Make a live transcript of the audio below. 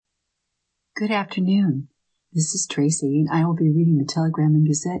Good afternoon. This is Tracy, and I will be reading the Telegram and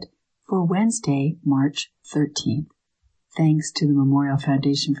Gazette for Wednesday, March 13th. Thanks to the Memorial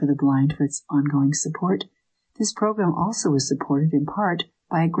Foundation for the Blind for its ongoing support. This program also is supported in part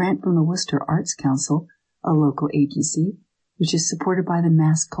by a grant from the Worcester Arts Council, a local agency, which is supported by the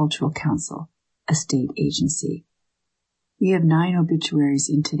Mass Cultural Council, a state agency. We have 9 obituaries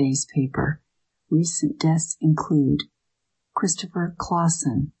in today's paper. Recent deaths include Christopher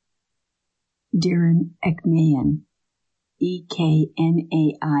Clausen, Darren Eknayan,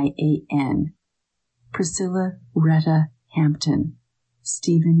 Eknaian, Priscilla Retta Hampton,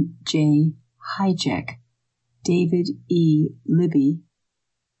 Stephen J. Hijek, David E. Libby,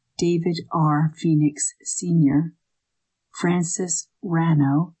 David R. Phoenix Sr., Francis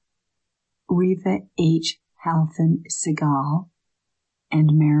Rano, Reva H. Halfin Segal, and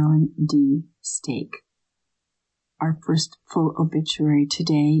Marilyn D. Stake. Our first full obituary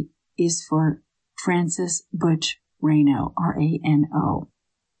today is for Francis Butch Rano, R-A-N-O.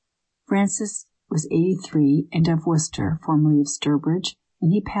 Francis was 83 and of Worcester, formerly of Sturbridge,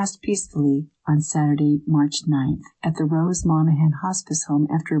 and he passed peacefully on Saturday, March 9th, at the Rose Monahan Hospice Home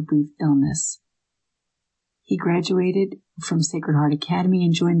after a brief illness. He graduated from Sacred Heart Academy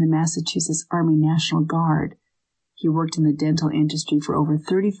and joined the Massachusetts Army National Guard. He worked in the dental industry for over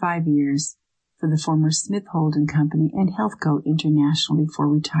 35 years for the former Smith Holden Company and Healthco internationally before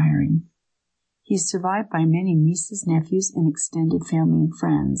retiring. He is survived by many nieces, nephews, and extended family and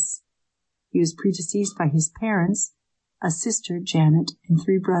friends. He was predeceased by his parents, a sister, Janet, and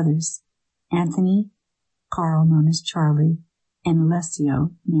 3 brothers, Anthony, Carl, known as Charlie, and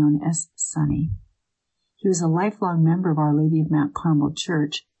Alessio, known as Sonny. He was a lifelong member of Our Lady of Mount Carmel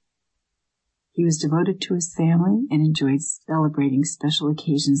Church. He was devoted to his family and enjoyed celebrating special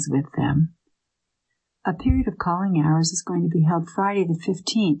occasions with them. A period of calling hours is going to be held Friday the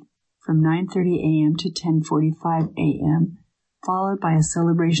 15th from 9:30 a.m. to 10:45 a.m., followed by a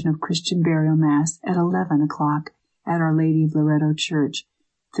celebration of Christian burial mass at 11 o'clock at Our Lady of Loretto Church,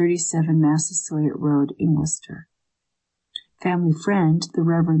 37 Massasoit Road in Worcester. Family friend, the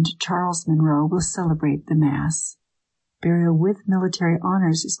Reverend Charles Monroe, will celebrate the Mass. Burial with military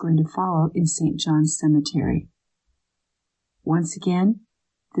honors is going to follow in St. John's Cemetery. Once again,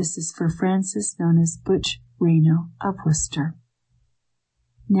 this is for Francis, known as Butch Rano of Worcester.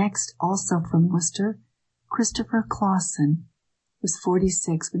 Next, also from Worcester, Christopher Clausen was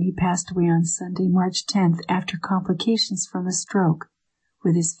 46 when he passed away on Sunday, March 10th, after complications from a stroke,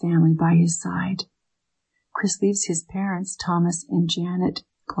 with his family by his side. Chris leaves his parents, Thomas and Janet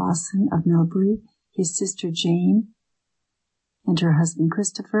Clausen of Millbury, his sister Jane, and her husband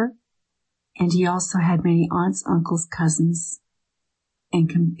Christopher, and he also had many aunts, uncles, cousins,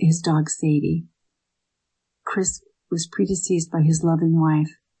 and his dog Sadie. Chris was predeceased by his loving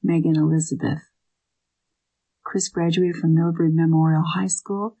wife, Megan Elizabeth. Chris graduated from Millbury Memorial High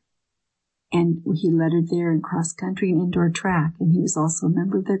School, and he lettered there in cross country and indoor track, and he was also a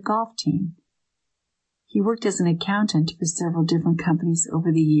member of their golf team. He worked as an accountant for several different companies over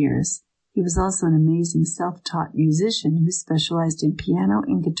the years. He was also an amazing self-taught musician who specialized in piano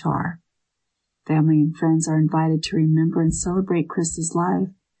and guitar. Family and friends are invited to remember and celebrate Chris's life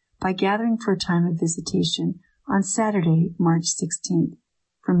by gathering for a time of visitation on Saturday, March 16th,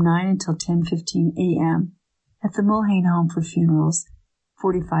 from 9 until 10:15 a.m. at the Mulhane Home for Funerals,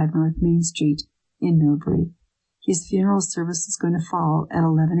 45 North Main Street in Millbury. His funeral service is going to follow at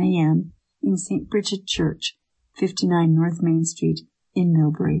 11 a.m. in St. Bridget Church, 59 North Main Street in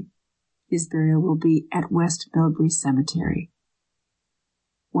Millbury. His burial will be at West Millbury Cemetery.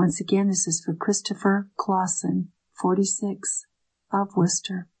 Once again, this is for Christopher Clausen, 46, of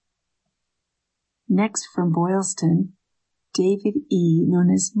Worcester. Next, from Boylston, David E., known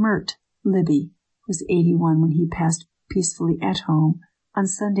as Mert Libby, was 81 when he passed peacefully at home on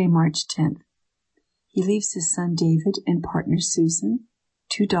Sunday, March 10th. He leaves his son David and partner Susan,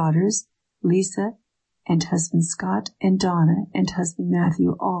 2 daughters, Lisa and husband Scott, and Donna and husband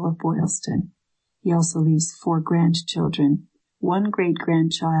Matthew, all of Boylston. He also leaves 4 grandchildren, 1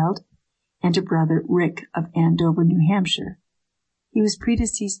 great-grandchild, and a brother, Rick, of Andover, New Hampshire. He was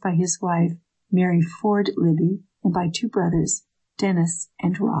predeceased by his wife, Mary Ford Libby, and by 2 brothers, Dennis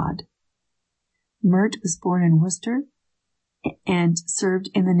and Rod. Mert was born in Worcester and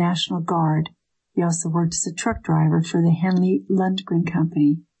served in the National Guard. He also worked as a truck driver for the Henley Lundgren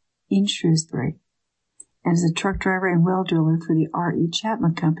Company in Shrewsbury, and as a truck driver and well driller for the R.E.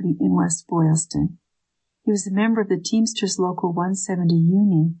 Chapman Company in West Boylston. He was a member of the Teamsters Local 170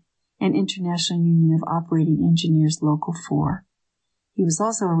 Union and International Union of Operating Engineers Local 4. He was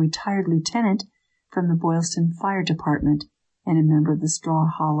also a retired lieutenant from the Boylston Fire Department and a member of the Straw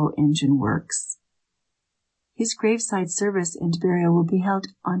Hollow Engine Works. His graveside service and burial will be held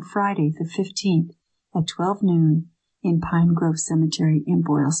on Friday, the 15th, at 12 noon in Pine Grove Cemetery in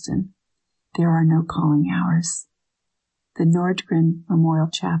Boylston. There are no calling hours. The Nordgren Memorial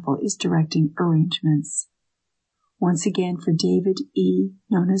Chapel is directing arrangements. Once again for David E.,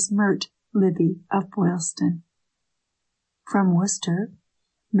 known as Mert Libby of Boylston. From Worcester,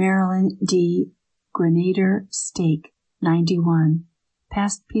 Marilyn D. Grenadier Stake, 91,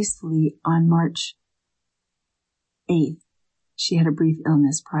 passed peacefully on March 8th. She had a brief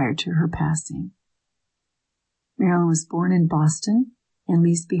illness prior to her passing. Marilyn was born in Boston and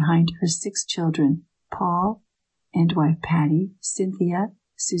leaves behind her 6 children, Paul and wife Patty, Cynthia,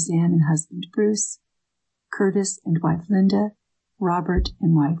 Suzanne and husband Bruce, Curtis and wife Linda, Robert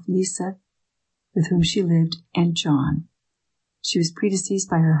and wife Lisa, with whom she lived, and John. She was predeceased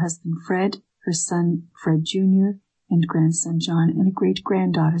by her husband Fred, her son Fred Jr., and grandson John, and a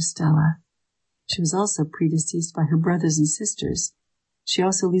great-granddaughter Stella. She was also predeceased by her brothers and sisters. She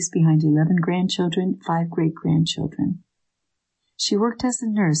also leaves behind 11 grandchildren, 5 great-grandchildren. She worked as a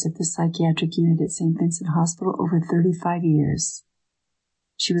nurse at the psychiatric unit at St. Vincent Hospital over 35 years.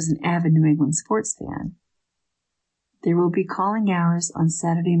 She was an avid New England sports fan. There will be calling hours on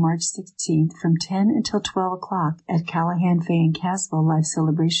Saturday, March 16th from 10 until 12 o'clock at Callahan Fay and Caswell Life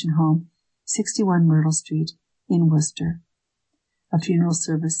Celebration Home, 61 Myrtle Street in Worcester. A funeral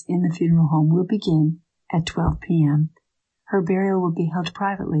service in the funeral home will begin at 12 p.m. Her burial will be held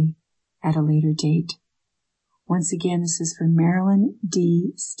privately at a later date. Once again, this is for Marilyn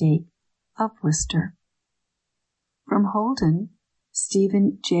D. Stake of Worcester. From Holden,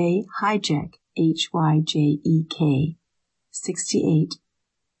 Stephen J. Hyjek, Hyjek, 68,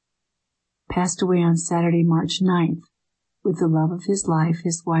 passed away on Saturday, March 9th, with the love of his life,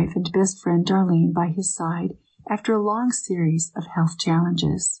 his wife and best friend Darlene by his side after a long series of health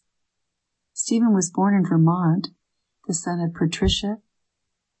challenges. Stephen was born in Vermont, the son of Patricia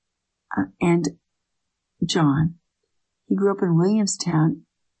and John. He grew up in Williamstown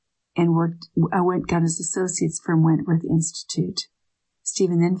and got his associates from Wentworth Institute.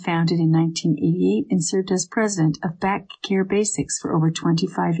 Stephen then founded in 1988 and served as president of Back Care Basics for over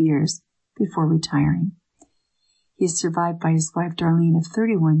 25 years before retiring. He is survived by his wife Darlene of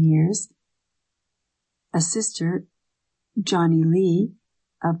 31 years, a sister, Johnny Lee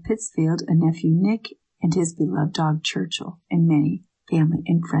of Pittsfield, a nephew Nick, and his beloved dog Churchill, and many family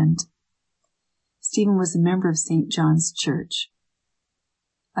and friends. Stephen was a member of St. John's Church.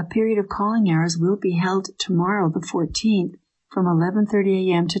 A period of calling hours will be held tomorrow, the 14th, from 11:30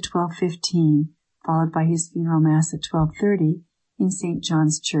 a.m. to 12:15, followed by his funeral mass at 12:30 in St.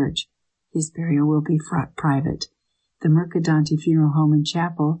 John's Church. His burial will be private. The Mercadante Funeral Home and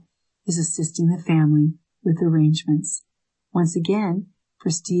Chapel is assisting the family with arrangements. Once again, for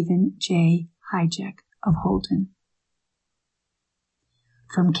Stephen J. Hyjek of Holden.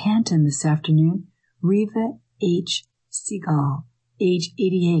 From Canton this afternoon, Reva H. Seagal, age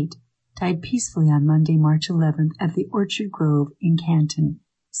 88, died peacefully on Monday, March 11th at the Orchard Grove in Canton,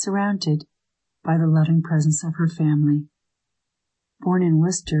 surrounded by the loving presence of her family. Born in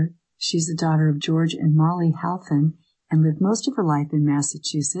Worcester, she's the daughter of George and Molly Halfin and lived most of her life in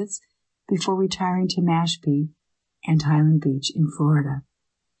Massachusetts before retiring to Mashpee and Highland Beach in Florida.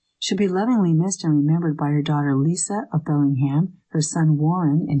 She'll be lovingly missed and remembered by her daughter Lisa of Bellingham, her son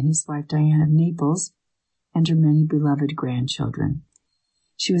Warren and his wife Diane of Naples, and her many beloved grandchildren.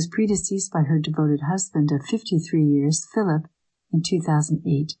 She was predeceased by her devoted husband of 53 years, Philip, in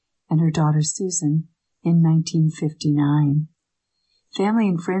 2008, and her daughter Susan in 1959. Family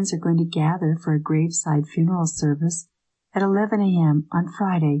and friends are going to gather for a graveside funeral service at 11 a.m. on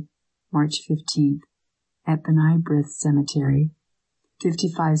Friday, March 15th, at Benai Brith Cemetery,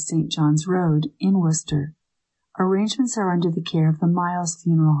 55 St. John's Road in Worcester. Arrangements are under the care of the Miles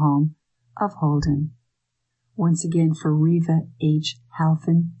Funeral Home of Holden. Once again for Reva H.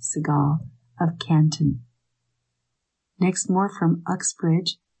 Halfin Segal of Canton. Next, more from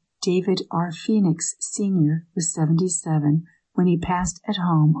Uxbridge. David R. Phoenix Sr. was 77 when he passed at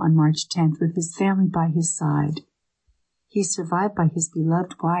home on March 10th with his family by his side. He is survived by his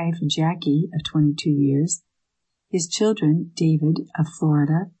beloved wife, Jackie, of 22 years, his children, David of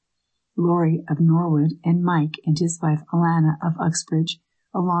Florida, Lori of Norwood, and Mike and his wife, Alana of Uxbridge,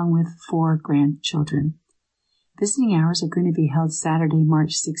 along with 4 grandchildren. Visiting hours are going to be held Saturday,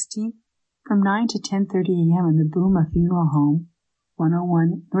 March 16th from 9 to 10:30 a.m. in the Booma Funeral Home,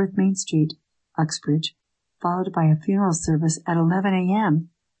 101 North Main Street, Uxbridge, followed by a funeral service at 11 a.m.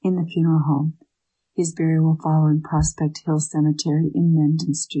 in the funeral home. His burial will follow in Prospect Hill Cemetery in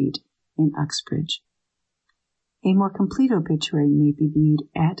Menden Street in Uxbridge. A more complete obituary may be viewed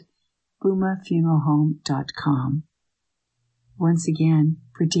at boomafuneralhome.com. Once again,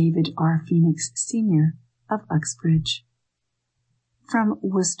 for David R. Phoenix, Sr. of Uxbridge. From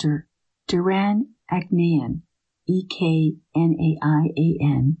Worcester, Duran Agnayan,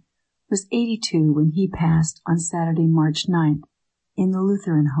 Eknaian, was 82 when he passed on Saturday, March 9th, in the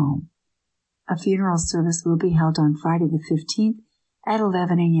Lutheran home. A funeral service will be held on Friday the 15th at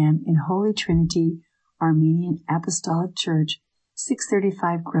 11 a.m. in Holy Trinity Armenian Apostolic Church,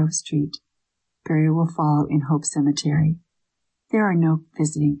 635 Grove Street. Burial will follow in Hope Cemetery. There are no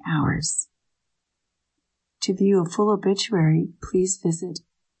visiting hours. To view a full obituary, please visit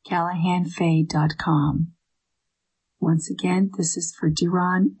callahanfay.com. Once again, this is for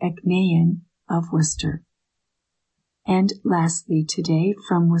Duran Agnayan of Worcester. And lastly, today,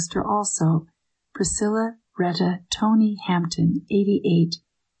 from Worcester also, Priscilla Retta Tony Hampton, 88,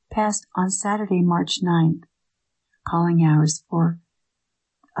 passed on Saturday, March 9th. Calling hours for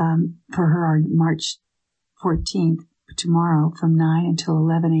her are March 14th, tomorrow, from 9 until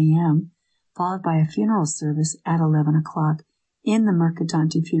 11 a.m., followed by a funeral service at 11 o'clock in the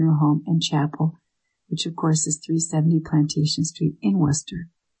Mercadante Funeral Home and Chapel, which of course is 370 Plantation Street in Worcester.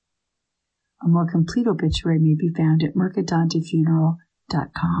 A more complete obituary may be found at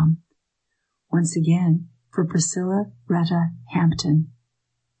mercadantefuneral.com. Once again, for Priscilla Retta Hampton.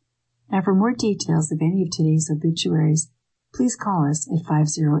 Now, for more details of any of today's obituaries, please call us at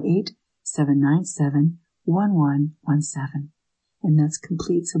 508-797-1117. And that's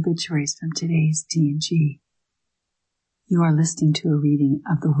completes obituaries from today's TNG. You are listening to a reading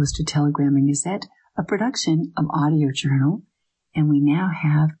of the Worcester Telegram and Gazette, a production of Audio Journal, and we now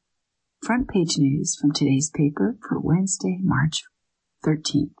have front page news from today's paper for Wednesday, March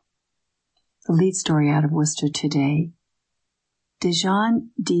 13th. The lead story out of Worcester today: Dejan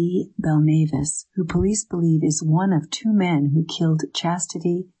D. Belnavis, who police believe is one of two men who killed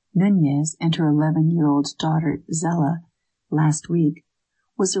Chastity Nunez and her 11-year-old daughter Zella last week,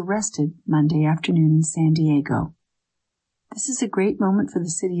 was arrested Monday afternoon in San Diego. This is a great moment for the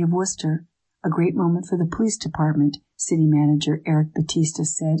city of Worcester, a great moment for the police department, City Manager Eric Batista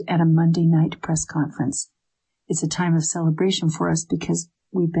said at a Monday night press conference. It's a time of celebration for us because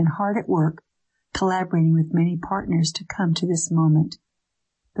we've been hard at work, collaborating with many partners to come to this moment.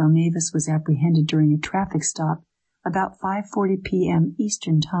 Belnavis was apprehended during a traffic stop about 5:40 p.m.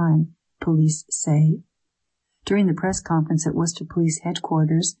 Eastern Time, police say. During the press conference at Worcester Police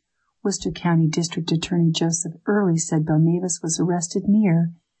Headquarters, Worcester County District Attorney Joseph Early said Belnavis was arrested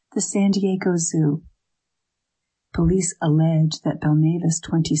near the San Diego Zoo. Police allege that Belnavis,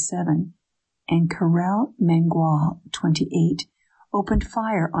 27, and Karel Mangual, 28, opened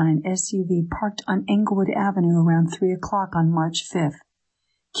fire on an SUV parked on Englewood Avenue around 3 o'clock on March 5th,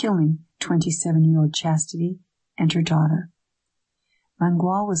 killing 27-year-old Chastity and her daughter.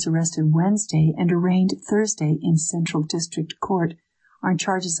 Mangual was arrested Wednesday and arraigned Thursday in Central District Court on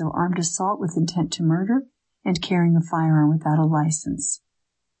charges of armed assault with intent to murder and carrying a firearm without a license.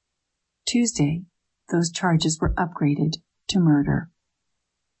 Tuesday, those charges were upgraded to murder.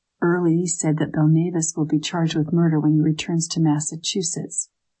 Early said that Belnavis will be charged with murder when he returns to Massachusetts.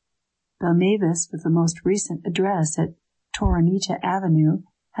 Belnavis, with the most recent address at Toronita Avenue,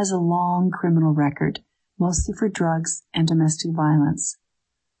 has a long criminal record, mostly for drugs and domestic violence.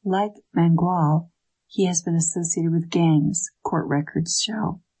 Like Mangual, he has been associated with gangs, court records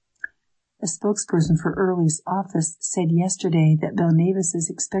show. A spokesperson for Early's office said yesterday that Belnavis is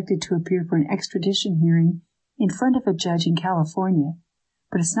expected to appear for an extradition hearing in front of a judge in California,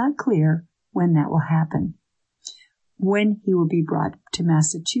 but it's not clear when that will happen. When he will be brought to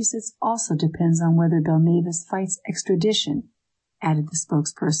Massachusetts also depends on whether Belnavis fights extradition, added the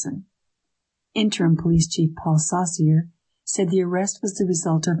spokesperson. Interim Police Chief Paul Saucier said the arrest was the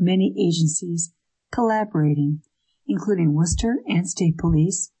result of many agencies collaborating, including Worcester and State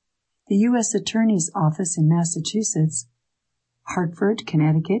Police, the U.S. Attorney's Office in Massachusetts, Hartford,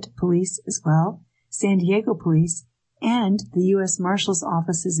 Connecticut Police as well, San Diego Police, and the U.S. Marshal's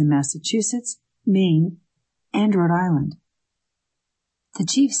offices in Massachusetts, Maine, and Rhode Island. The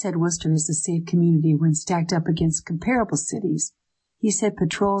chief said Worcester is a safe community when stacked up against comparable cities. He said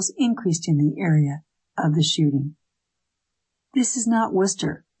patrols increased in the area of the shooting. This is not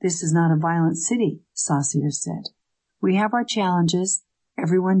Worcester. This is not a violent city, Saucier said. We have our challenges.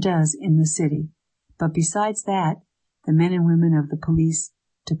 Everyone does in the city. But besides that, the men and women of the police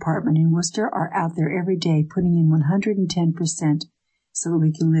department in Worcester are out there every day putting in 110% so that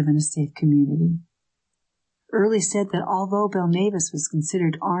we can live in a safe community. Early said that although Belnavis was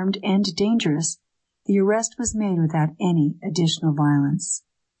considered armed and dangerous, the arrest was made without any additional violence.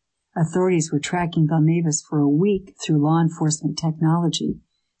 Authorities were tracking Belnavis for a week through law enforcement technology,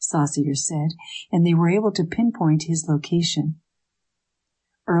 Saucier said, and they were able to pinpoint his location.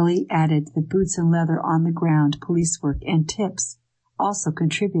 Early added that boots and leather on the ground police work and tips also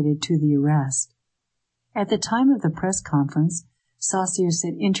contributed to the arrest. At the time of the press conference, Saucier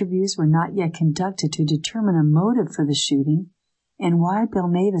said interviews were not yet conducted to determine a motive for the shooting and why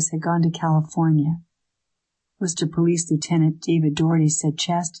Belnavis had gone to California. Worcester Police Lieutenant David Doherty said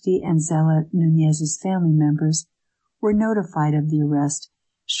Chastity and Zella Nunez's family members were notified of the arrest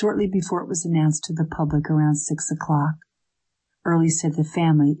shortly before it was announced to the public around 6 o'clock. Early said the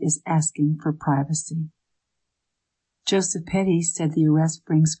family is asking for privacy. Joseph Petty said the arrest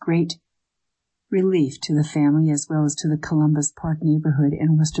brings great relief to the family as well as to the Columbus Park neighborhood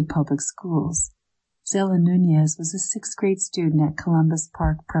and Worcester Public Schools. Zella Nunez was a sixth-grade student at Columbus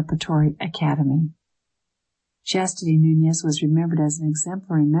Park Preparatory Academy. Chastity Nunez was remembered as an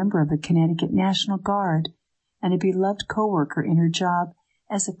exemplary member of the Connecticut National Guard and a beloved co-worker in her job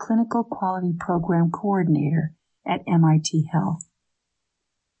as a clinical quality program coordinator at MIT Health.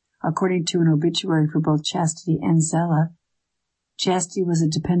 According to an obituary for both Chastity and Zella, Chastity was a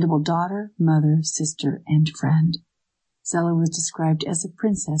dependable daughter, mother, sister, and friend. Zella was described as a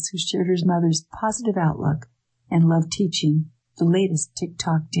princess who shared her mother's positive outlook and loved teaching the latest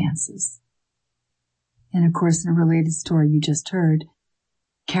TikTok dances. And of course, in a related story you just heard,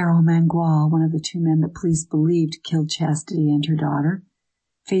 Carol Mangual, one of the two men that police believed killed Chastity and her daughter,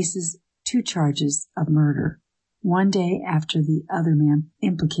 faces 2 charges of murder. One day after the other man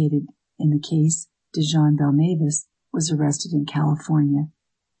implicated in the case, Dejan Belnavis, was arrested in California.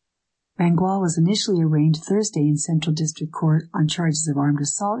 Mangual was initially arraigned Thursday in Central District Court on charges of armed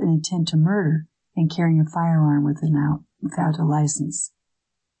assault and intent to murder and carrying a firearm without a license.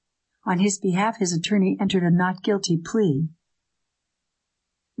 On his behalf, his attorney entered a not guilty plea.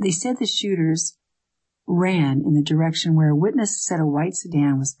 They said the shooters ran in the direction where a witness said a white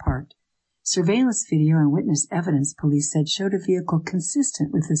sedan was parked. Surveillance video and witness evidence, police said, showed a vehicle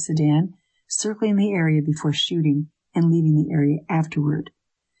consistent with the sedan circling the area before shooting and leaving the area afterward.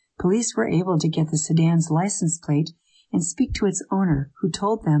 Police were able to get the sedan's license plate and speak to its owner, who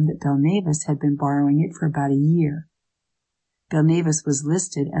told them that Belnavis had been borrowing it for about a year. Belnavis was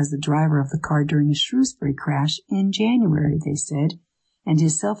listed as the driver of the car during a Shrewsbury crash in January, they said, and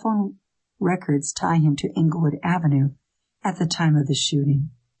his cell phone records tie him to Inglewood Avenue at the time of the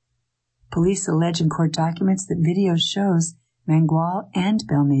shooting. Police allege in court documents that video shows Mangual and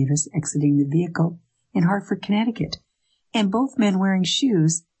Belnavis exiting the vehicle in Hartford, Connecticut, and both men wearing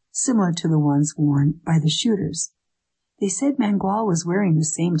shoes similar to the ones worn by the shooters. They said Mangual was wearing the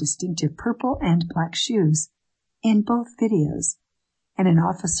same distinctive purple and black shoes in both videos, and an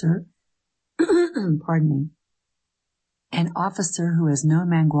officer, an officer who has known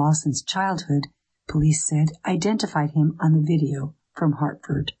Mangual since childhood, police said, identified him on the video from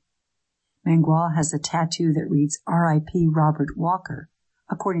Hartford. Mangual has a tattoo that reads R.I.P. Robert Walker,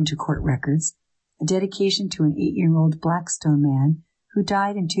 according to court records, a dedication to an 8-year-old Blackstone man who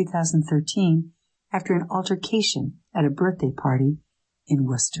died in 2013 after an altercation at a birthday party in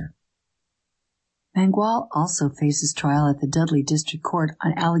Worcester. Mangual also faces trial at the Dudley District Court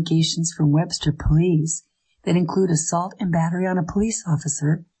on allegations from Webster Police that include assault and battery on a police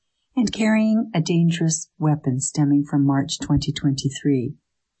officer and carrying a dangerous weapon stemming from March 2023.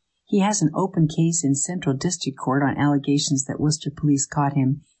 He has an open case in Central District Court on allegations that Worcester Police caught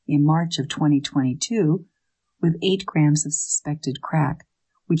him in March of 2022 with 8 grams of suspected crack,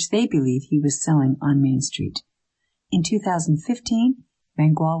 which they believe he was selling on Main Street. In 2015,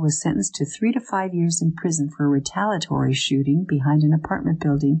 Mangual was sentenced to 3 to 5 years in prison for a retaliatory shooting behind an apartment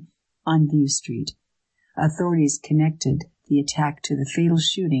building on View Street. Authorities connected the attack to the fatal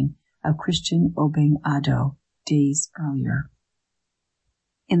shooting of Christian Obeng-Ado days earlier.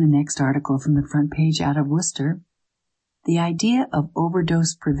 In the next article from the front page out of Worcester, the idea of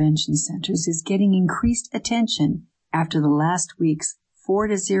overdose prevention centers is getting increased attention after the last week's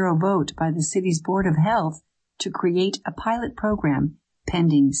 4-0 vote by the city's Board of Health to create a pilot program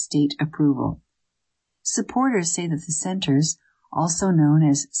pending state approval. Supporters say that the centers, also known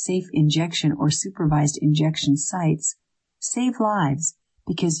as safe injection or supervised injection sites, save lives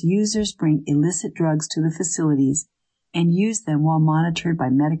because users bring illicit drugs to the facilities and use them while monitored by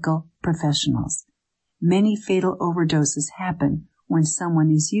medical professionals. Many fatal overdoses happen when someone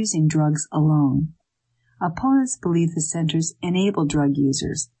is using drugs alone. Opponents believe the centers enable drug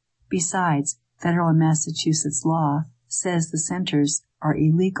users. Besides, federal and Massachusetts law says the centers are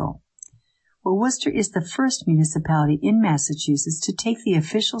illegal. Well, Worcester is the first municipality in Massachusetts to take the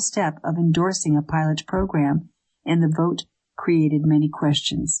official step of endorsing a pilot program, and the vote created many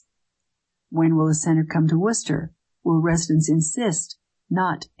questions. When will the center come to Worcester? Will residents insist,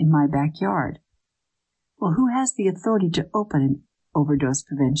 not in my backyard? Well, who has the authority to open an overdose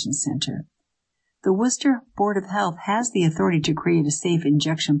prevention center? The Worcester Board of Health has the authority to create a safe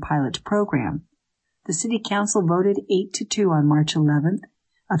injection pilot program. The City Council voted 8-2 on March 11th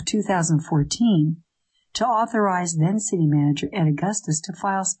of 2014 to authorize then City Manager Ed Augustus to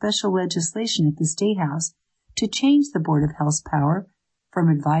file special legislation at the State House to change the Board of Health's power from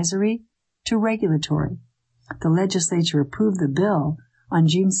advisory to regulatory. The legislature approved the bill on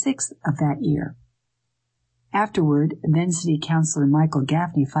June 6th of that year. Afterward, then City Councilor Michael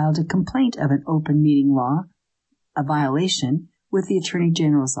Gaffney filed a complaint of an open meeting law, a violation, with the Attorney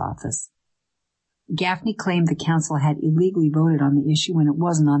General's office. Gaffney claimed the council had illegally voted on the issue when it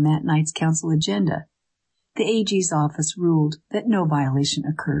wasn't on that night's council agenda. The AG's office ruled that no violation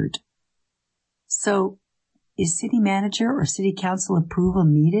occurred. So, is city manager or city council approval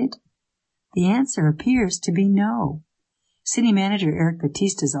needed? The answer appears to be no. City Manager Eric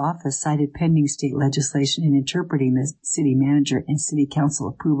Batista's office cited pending state legislation in interpreting the city manager and city council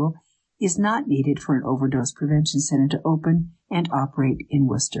approval is not needed for an overdose prevention center to open and operate in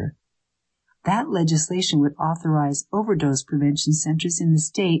Worcester. That legislation would authorize overdose prevention centers in the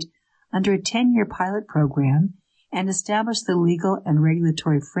state under a 10-year pilot program and establish the legal and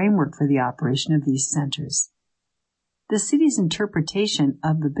regulatory framework for the operation of these centers. The city's interpretation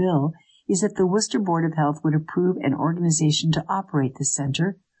of the bill is that the Worcester Board of Health would approve an organization to operate the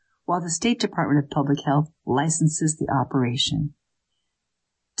center, while the State Department of Public Health licenses the operation.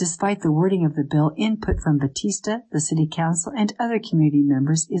 Despite the wording of the bill, input from Batista, the City Council, and other community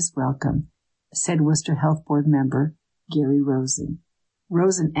members is welcome, said Worcester Health Board member Gary Rosen.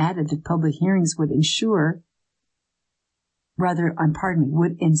 Rosen added that public hearings would ensue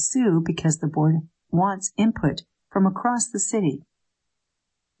because the board wants input from across the city.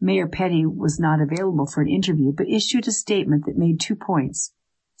 Mayor Petty was not available for an interview, but issued a statement that made 2 points.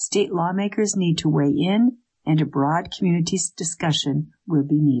 State lawmakers need to weigh in, and a broad community discussion will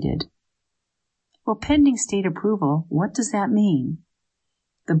be needed. Well, pending state approval, what does that mean?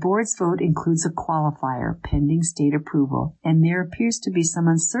 The board's vote includes a qualifier, pending state approval, and there appears to be some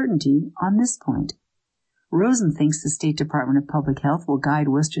uncertainty on this point. Rosen thinks the State Department of Public Health will guide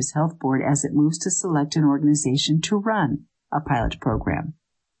Worcester's Health Board as it moves to select an organization to run a pilot program.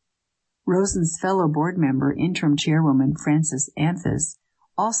 Rosen's fellow board member, interim chairwoman Frances Anthas,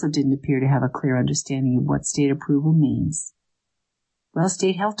 also didn't appear to have a clear understanding of what state approval means. Well,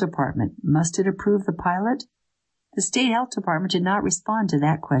 State Health Department, must it approve the pilot? The State Health Department did not respond to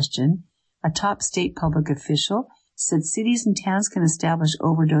that question. A top state public official said cities and towns can establish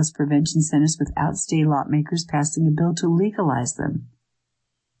overdose prevention centers without state lawmakers passing a bill to legalize them.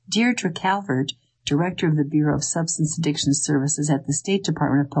 Deirdre Calvert, director of the Bureau of Substance Addiction Services at the State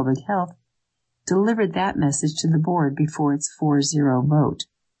Department of Public Health, delivered that message to the board before its 4-0 vote.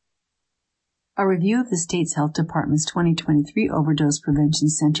 A review of the state's health department's 2023 Overdose Prevention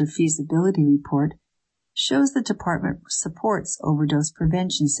Center feasibility report shows the department supports overdose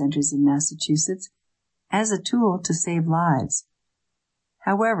prevention centers in Massachusetts as a tool to save lives.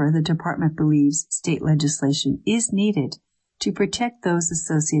 However, the department believes state legislation is needed to protect those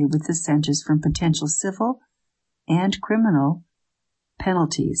associated with the centers from potential civil and criminal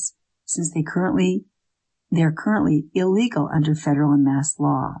penalties, since they're currently illegal under federal and mass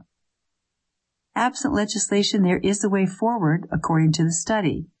law. Absent legislation, there is a way forward, according to the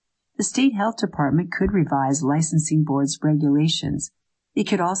study. The State Health Department could revise licensing board's regulations. It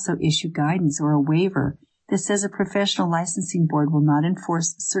could also issue guidance or a waiver that says a professional licensing board will not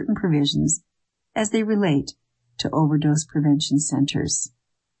enforce certain provisions as they relate to overdose prevention centers.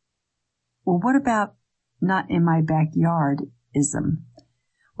 Well, what about not in my backyard-ism?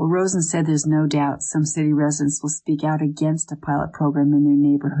 Well, Rosen said there's no doubt some city residents will speak out against a pilot program in their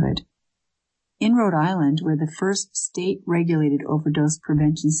neighborhood. In Rhode Island, where the first state-regulated overdose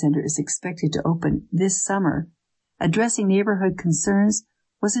prevention center is expected to open this summer, addressing neighborhood concerns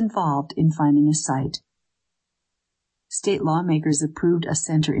was involved in finding a site. State lawmakers approved a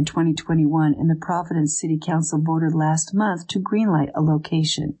center in 2021, and the Providence City Council voted last month to greenlight a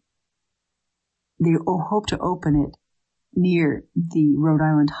location. They hope to open it near the Rhode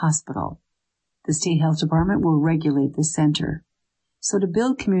Island Hospital. The State Health Department will regulate the center. So to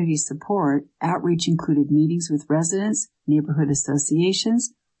build community support, outreach included meetings with residents, neighborhood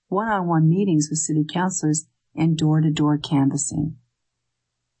associations, one-on-one meetings with city councilors, and door-to-door canvassing.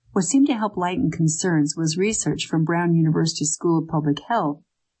 What seemed to help lighten concerns was research from Brown University School of Public Health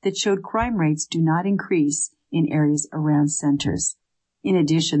that showed crime rates do not increase in areas around centers. In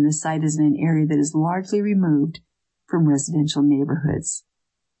addition, the site is in an area that is largely removed from residential neighborhoods.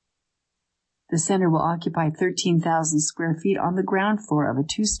 The center will occupy 13,000 square feet on the ground floor of a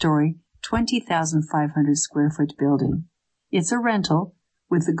two-story, 20,500 square foot building. It's a rental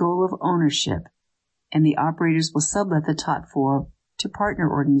with the goal of ownership, and the operators will sublet the top floor to partner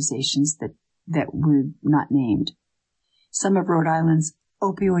organizations that were not named. Some of Rhode Island's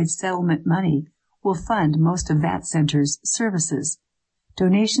opioid settlement money will fund most of that center's services.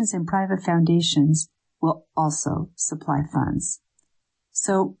 Donations and private foundations will also supply funds.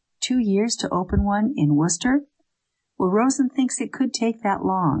 So, 2 years to open one in Worcester? Well, Rosen thinks it could take that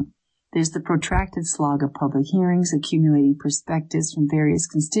long. There's the protracted slog of public hearings, accumulating perspectives from various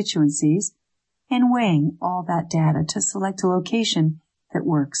constituencies, and weighing all that data to select a location that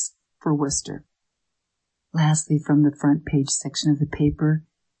works for Worcester. Lastly, from the front page section of the paper,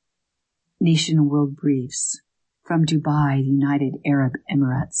 Nation and World Briefs. From Dubai, the United Arab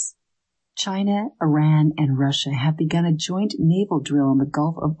Emirates. China, Iran, and Russia have begun a joint naval drill in the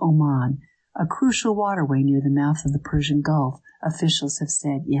Gulf of Oman, a crucial waterway near the mouth of the Persian Gulf, officials have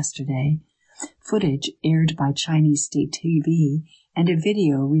said yesterday. Footage aired by Chinese state TV and a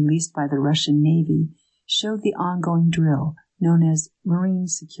video released by the Russian Navy showed the ongoing drill, known as Marine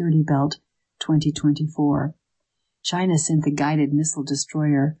Security Belt 2024. China sent the guided missile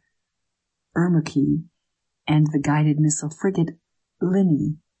destroyer Urumqi and the guided missile frigate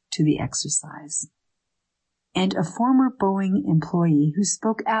Linny to the exercise. And a former Boeing employee who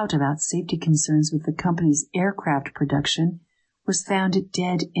spoke out about safety concerns with the company's aircraft production was found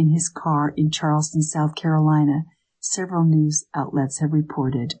dead in his car in Charleston, South Carolina, several news outlets have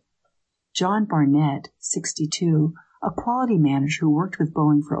reported. John Barnett, 62, a quality manager who worked with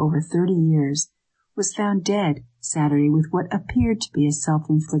Boeing for over 30 years, was found dead Saturday with what appeared to be a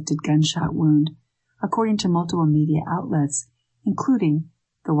self-inflicted gunshot wound, according to multiple media outlets, including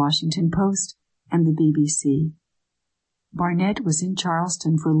the Washington Post and the BBC. Barnett was in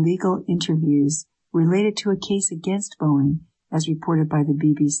Charleston for legal interviews related to a case against Boeing, as reported by the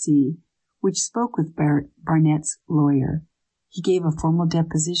BBC, which spoke with Barnett's lawyer. He gave a formal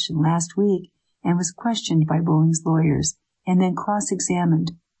deposition last week and was questioned by Boeing's lawyers and then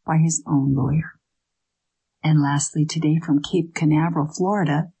cross-examined by his own lawyer. And lastly, today from Cape Canaveral,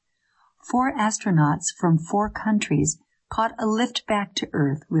 Florida, 4 astronauts from 4 countries caught a lift back to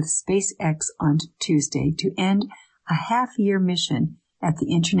Earth with SpaceX on Tuesday to end a half-year mission at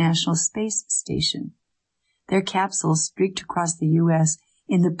the International Space Station. Their capsules streaked across the U.S.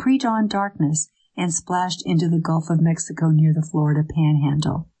 in the pre-dawn darkness and splashed into the Gulf of Mexico near the Florida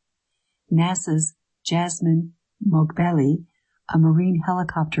Panhandle. NASA's Jasmine Mogbelli, a marine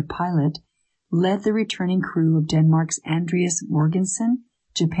helicopter pilot, led the returning crew of Denmark's Andreas Morgensen,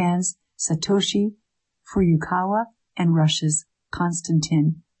 Japan's Satoshi Furukawa, and Russia's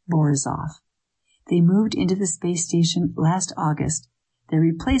Konstantin Borisov. They moved into the space station last August. Their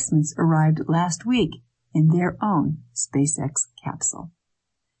replacements arrived last week in their own SpaceX capsule.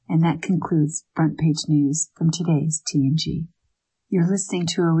 And that concludes Front Page News from today's TNG. You're listening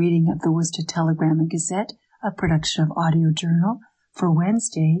to a reading of the Worcester Telegram and Gazette, a production of Audio Journal, for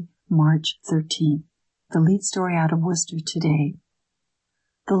Wednesday, March 13th. The lead story out of Worcester today.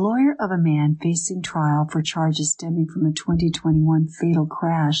 The lawyer of a man facing trial for charges stemming from a 2021 fatal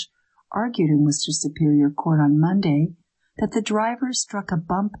crash argued in Worcester Superior Court on Monday that the driver struck a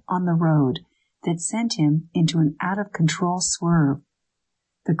bump on the road that sent him into an out-of-control swerve.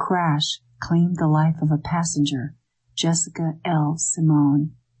 The crash claimed the life of a passenger, Jessica L.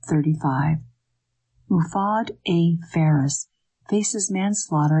 Simone, 35. Mufad A. Ferris faces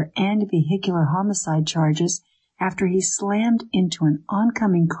manslaughter and vehicular homicide charges after he slammed into an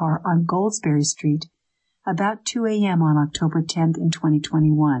oncoming car on Goldsberry Street about 2 a.m. on October 10th in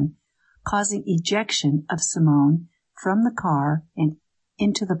 2021, causing ejection of Simone from the car and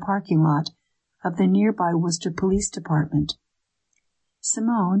into the parking lot of the nearby Worcester Police Department.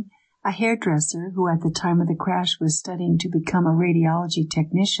 Simone, a hairdresser who at the time of the crash was studying to become a radiology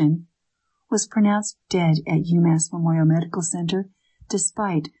technician, was pronounced dead at UMass Memorial Medical Center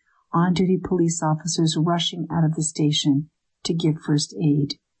despite on-duty police officers rushing out of the station to give first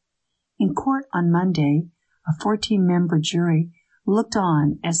aid. In court on Monday, a 14-member jury looked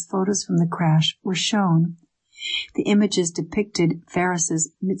on as photos from the crash were shown. The images depicted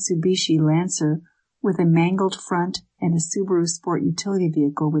Ferris's Mitsubishi Lancer with a mangled front and a Subaru Sport utility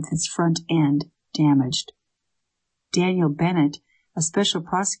vehicle with its front end damaged. Daniel Bennett, a special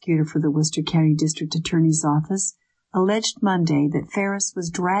prosecutor for the Worcester County District Attorney's Office, alleged Monday that Ferris was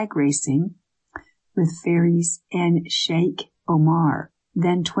drag racing with Faris and Sheikh Omar,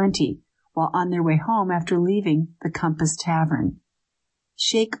 then 20, while on their way home after leaving the Compass Tavern.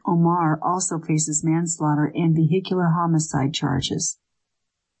 Sheikh Omar also faces manslaughter and vehicular homicide charges.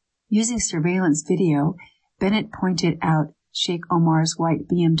 Using surveillance video, Bennett pointed out Sheikh Omar's white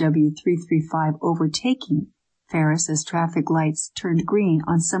BMW 335 overtaking Ferris as traffic lights turned green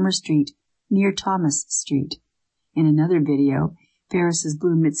on Summer Street near Thomas Street. In another video, Ferris's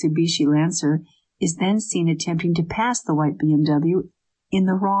blue Mitsubishi Lancer is then seen attempting to pass the white BMW in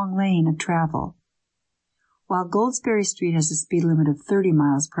the wrong lane of travel. While Goldsberry Street has a speed limit of 30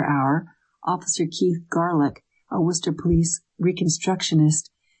 miles per hour, Officer Keith Garlick, a Worcester Police reconstructionist,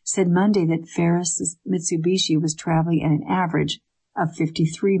 said Monday that Ferris's Mitsubishi was traveling at an average of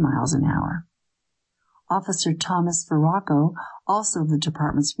 53 miles an hour. Officer Thomas Verrocco, also of the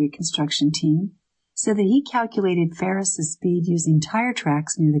department's reconstruction team, said that he calculated Ferris's speed using tire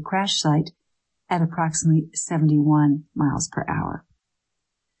tracks near the crash site at approximately 71 miles per hour.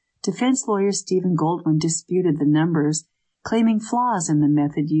 Defense lawyer Stephen Goldwyn disputed the numbers, claiming flaws in the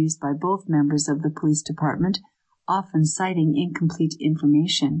method used by both members of the police department, often citing incomplete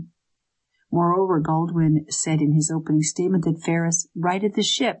information. Moreover, Goldwyn said in his opening statement that Ferris righted the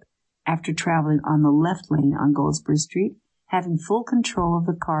ship after traveling on the left lane on Goldsberry Street, having full control of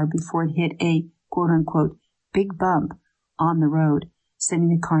the car before it hit a quote-unquote big bump on the road, sending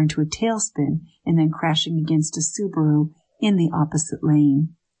the car into a tailspin and then crashing against a Subaru in the opposite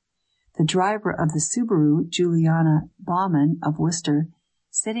lane. The driver of the Subaru, Juliana Bauman of Worcester,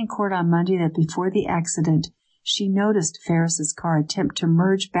 said in court on Monday that before the accident, she noticed Ferris's car attempt to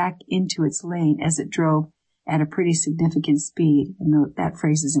merge back into its lane as it drove at a pretty significant speed, and that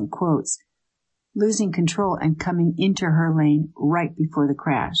phrase is in quotes, losing control and coming into her lane right before the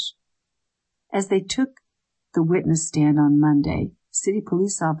crash. As they took the witness stand on Monday, city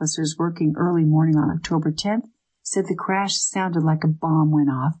police officers working early morning on October 10th said the crash sounded like a bomb went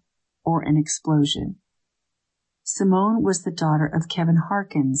off or an explosion. Simone was the daughter of Kevin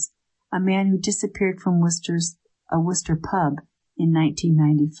Harkins, a man who disappeared from a Worcester pub in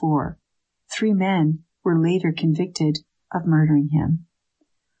 1994. 3 men were later convicted of murdering him.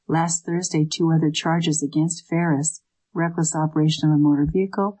 Last Thursday, 2 other charges against Ferris, reckless operation of a motor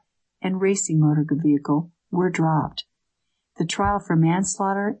vehicle and racing motor vehicle, were dropped. The trial for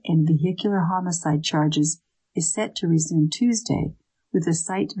manslaughter and vehicular homicide charges is set to resume Tuesday, with a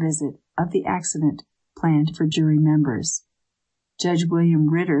site visit of the accident planned for jury members. Judge William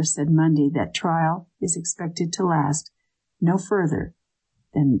Ritter said Monday that trial is expected to last no further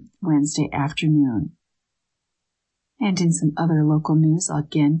than Wednesday afternoon. And in some other local news,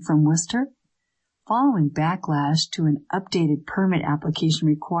 again from Worcester, following backlash to an updated permit application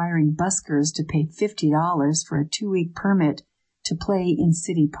requiring buskers to pay $50 for a 2-week permit to play in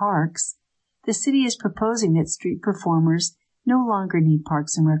city parks, the city is proposing that street performers no longer need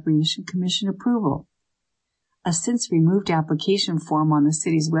Parks and Recreation Commission approval. A since-removed application form on the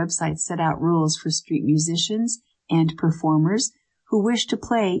city's website set out rules for street musicians and performers who wish to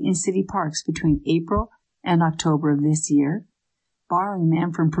play in city parks between April and October of this year, barring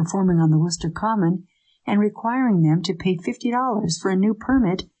them from performing on the Worcester Common and requiring them to pay $50 for a new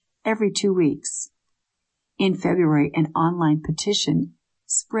permit every 2 weeks. In February, an online petition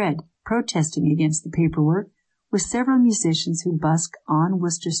spread protesting against the paperwork, with several musicians who busk on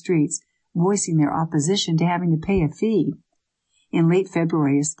Worcester streets voicing their opposition to having to pay a fee. In late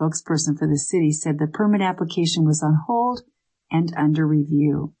February, a spokesperson for the city said the permit application was on hold and under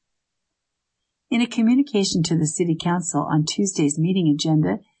review. In a communication to the City Council on Tuesday's meeting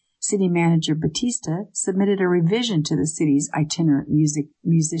agenda, City Manager Batista submitted a revision to the city's itinerant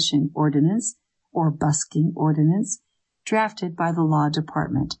musician ordinance, or busking ordinance, drafted by the law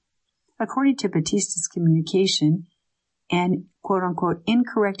department. According to Batista's communication, an quote-unquote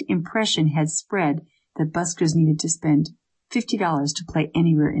incorrect impression had spread that buskers needed to spend $50 to play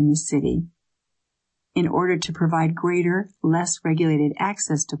anywhere in the city. In order to provide greater, less regulated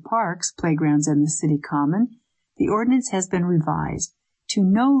access to parks, playgrounds, and the city common, the ordinance has been revised to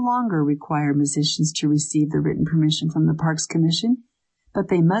no longer require musicians to receive the written permission from the Parks Commission, but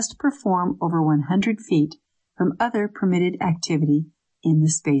they must perform over 100 feet from other permitted activity in the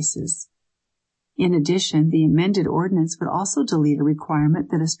spaces. In addition, the amended ordinance would also delete a requirement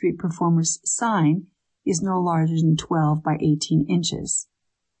that a street performer's sign is no larger than 12 by 18 inches.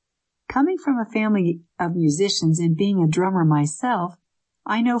 Coming from a family of musicians and being a drummer myself,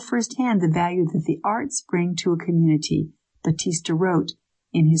 I know firsthand the value that the arts bring to a community, Batista wrote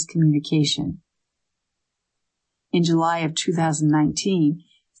in his communication. In July of 2019,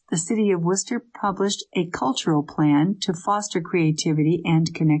 the City of Worcester published a cultural plan to foster creativity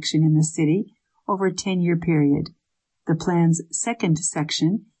and connection in the city over a 10-year period. The plan's second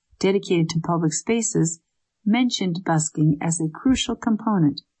section, dedicated to public spaces, mentioned busking as a crucial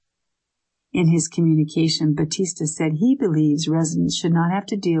component. In his communication, Batista said he believes residents should not have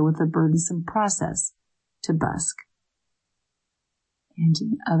to deal with a burdensome process to busk. And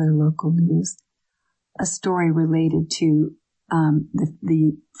in other local news, a story related to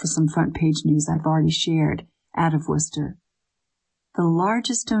for some front page news I've already shared out of Worcester. The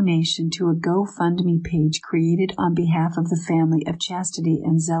largest donation to a GoFundMe page created on behalf of the family of Chastity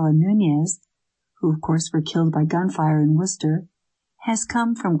and Zella Nunez, who of course were killed by gunfire in Worcester, has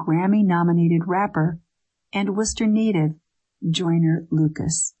come from Grammy-nominated rapper and Worcester native Joyner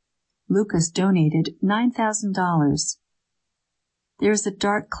Lucas. Lucas donated $9,000. There is a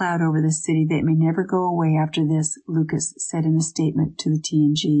dark cloud over the city that may never go away after this, Lucas said in a statement to the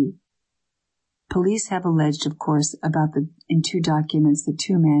TNG. Police have alleged, of course, in two documents, the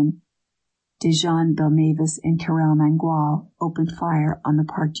two men, Dejan Belnavis and Karel Mangual, opened fire on the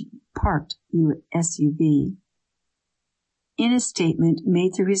parked SUV. In a statement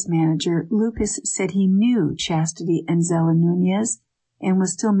made through his manager, Lucas said he knew Chastity and Zella Nunez and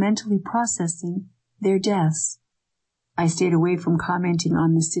was still mentally processing their deaths. I stayed away from commenting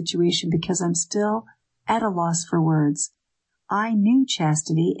on this situation because I'm still at a loss for words. I knew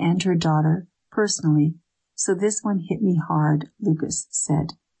Chastity and her daughter personally, so this one hit me hard, Lucas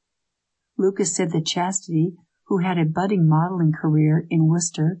said. Lucas said that Chastity, who had a budding modeling career in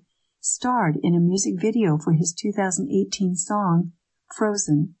Worcester, starred in a music video for his 2018 song,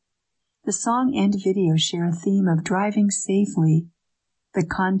 Frozen. The song and video share a theme of driving safely. The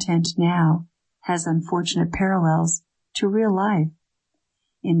content now has unfortunate parallels to real life.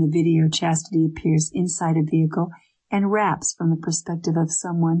 In the video, Chastity appears inside a vehicle and raps from the perspective of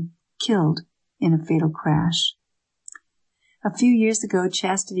someone killed in a fatal crash. A few years ago,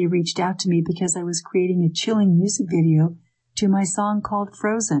 Chastity reached out to me because I was creating a chilling music video to my song called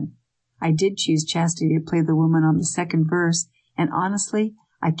Frozen. I did choose Chastity to play the woman on the second verse, and honestly,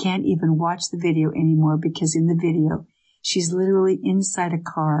 I can't even watch the video anymore because in the video, she's literally inside a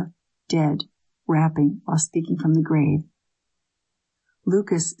car, dead, rapping while speaking from the grave.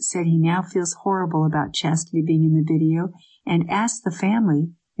 Lucas said he now feels horrible about Chastity being in the video and asked the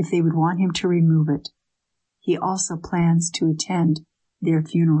family if they would want him to remove it. He also plans to attend their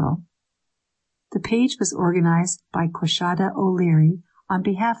funeral. The page was organized by Quashada O'Leary on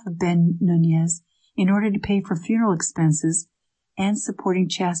behalf of Ben Nunez in order to pay for funeral expenses and supporting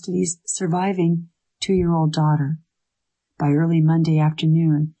Chastity's surviving 2-year-old daughter. By early Monday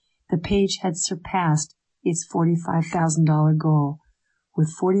afternoon, the page had surpassed its $45,000 goal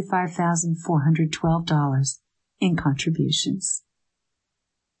with $45,412 in contributions.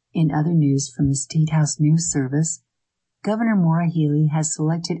 In other news from the State House News Service, Governor Maura Healey has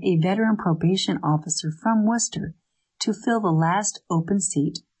selected a veteran probation officer from Worcester to fill the last open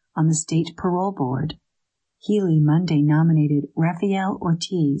seat on the state parole board. Healey Monday nominated Rafael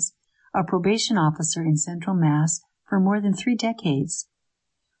Ortiz, a probation officer in Central Mass for more than 3 decades.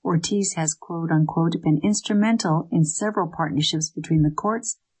 Ortiz has quote-unquote been instrumental in several partnerships between the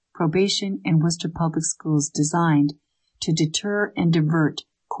courts, probation, and Worcester Public Schools designed to deter and divert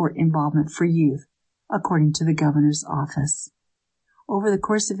court involvement for youth, according to the governor's office. Over the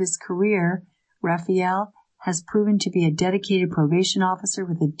course of his career, Rafael has proven to be a dedicated probation officer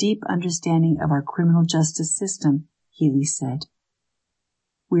with a deep understanding of our criminal justice system, Healey said.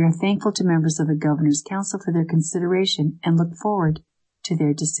 We are thankful to members of the Governor's Council for their consideration and look forward to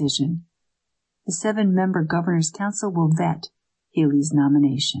their decision. The 7-member Governor's Council will vet Healey's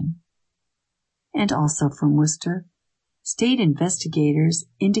nomination. And also from Worcester, state investigators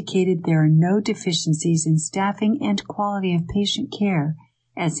indicated there are no deficiencies in staffing and quality of patient care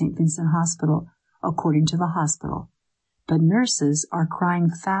at St. Vincent Hospital, according to the hospital. But nurses are crying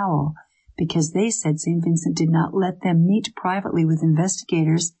foul because they said St. Vincent did not let them meet privately with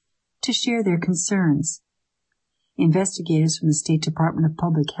investigators to share their concerns. Investigators from the State Department of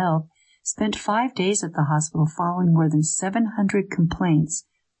Public Health spent 5 days at the hospital following more than 700 complaints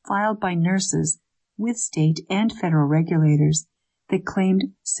filed by nurses with state and federal regulators that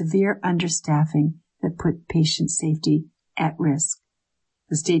claimed severe understaffing that put patient safety at risk.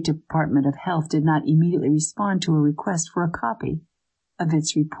 The State Department of Health did not immediately respond to a request for a copy of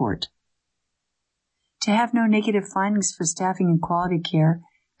its report. To have no negative findings for staffing and quality care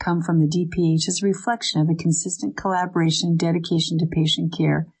come from the DPH is a reflection of the consistent collaboration and dedication to patient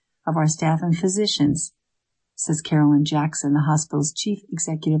care of our staff and physicians, says Carolyn Jackson, the hospital's chief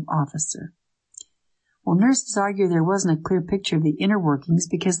executive officer. Well, nurses argue there wasn't a clear picture of the inner workings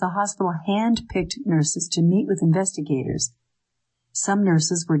because the hospital hand-picked nurses to meet with investigators. Some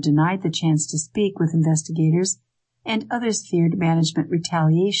nurses were denied the chance to speak with investigators, and others feared management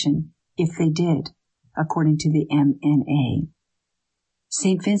retaliation if they did, according to the MNA.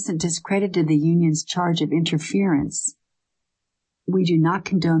 St. Vincent discredited the union's charge of interference. We do not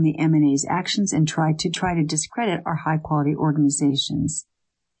condone the MNA's actions and try to discredit our high-quality organizations.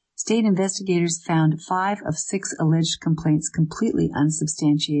 State investigators found 5 of 6 alleged complaints completely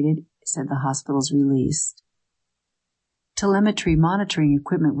unsubstantiated, said the hospital's release. Telemetry monitoring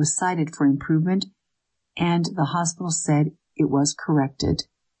equipment was cited for improvement, and the hospital said it was corrected.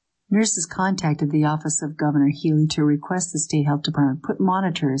 Nurses contacted the office of Governor Healy to request the State Health Department put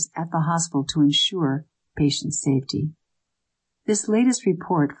monitors at the hospital to ensure patient safety. This latest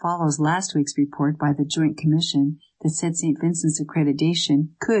report follows last week's report by the Joint Commission that said St. Vincent's accreditation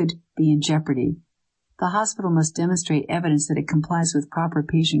could be in jeopardy. The hospital must demonstrate evidence that it complies with proper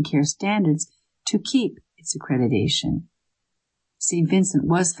patient care standards to keep its accreditation. St. Vincent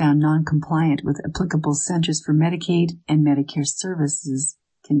was found non-compliant with applicable Centers for Medicaid and Medicare Services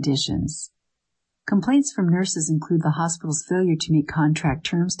conditions. Complaints from nurses include the hospital's failure to meet contract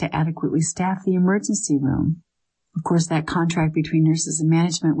terms to adequately staff the emergency room. Of course, that contract between nurses and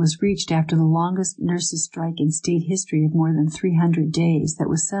management was reached after the longest nurses' strike in state history of more than 300 days that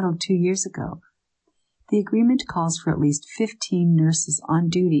was settled 2 years ago. The agreement calls for at least 15 nurses on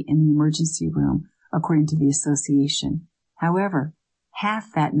duty in the emergency room, according to the association. However,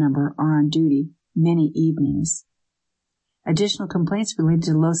 half that number are on duty many evenings. Additional complaints related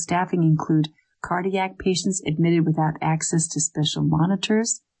to low staffing include cardiac patients admitted without access to special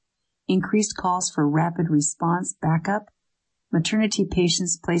monitors, increased calls for rapid response backup, maternity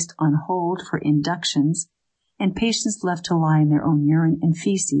patients placed on hold for inductions, and patients left to lie in their own urine and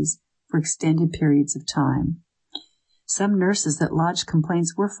feces for extended periods of time. Some nurses that lodged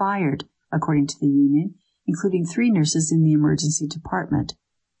complaints were fired, according to the union, including 3 nurses in the emergency department.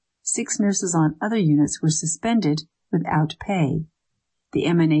 6 nurses on other units were suspended without pay. The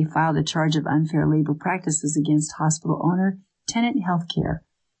MNA filed a charge of unfair labor practices against hospital owner Tenet Healthcare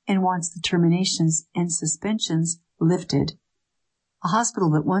and wants the terminations and suspensions lifted. A hospital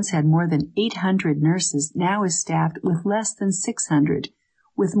that once had more than 800 nurses now is staffed with less than 600,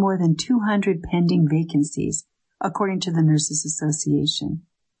 with more than 200 pending vacancies, according to the Nurses Association.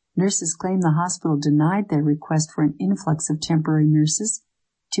 Nurses claim the hospital denied their request for an influx of temporary nurses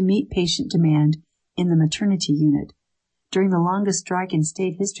to meet patient demand in the maternity unit. During the longest strike in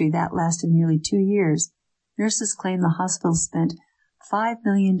state history that lasted nearly 2 years, nurses claim the hospital spent $5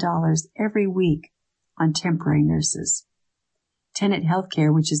 million every week on temporary nurses. Tenet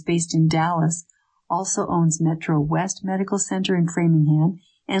Healthcare, which is based in Dallas, also owns Metro West Medical Center in Framingham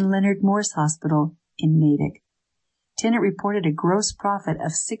and Leonard Morris Hospital in Natick. Tenet reported a gross profit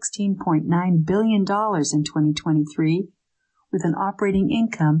of $16.9 billion in 2023, with an operating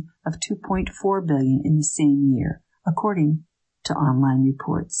income of $2.4 billion in the same year, according to online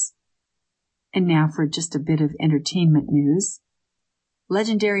reports. And now for just a bit of entertainment news.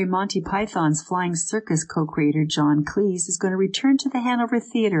 Legendary Monty Python's Flying Circus co-creator John Cleese is going to return to the Hanover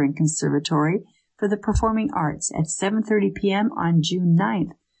Theatre and Conservatory for the Performing Arts at 7:30 p.m. on June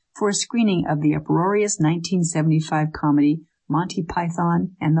 9th for a screening of the uproarious 1975 comedy Monty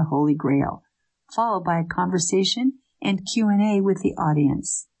Python and the Holy Grail, followed by a conversation and Q&A with the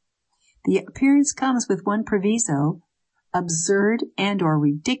audience. The appearance comes with one proviso: absurd and or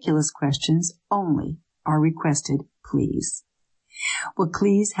ridiculous questions only are requested, please. Well,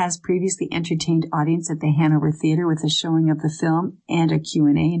 Cleese has previously entertained audience at the Hanover Theatre with a showing of the film and a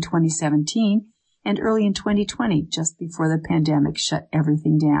Q&A in 2017 and early in 2020, just before the pandemic shut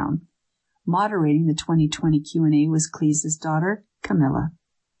everything down. Moderating the 2020 Q&A was Cleese's daughter, Camilla.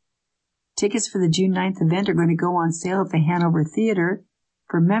 Tickets for the June 9th event are going to go on sale at the Hanover Theatre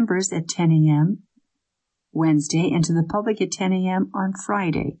for members at 10 a.m. Wednesday and to the public at 10 a.m. on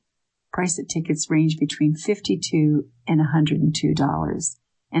Friday. Price of tickets range between $52 and $102,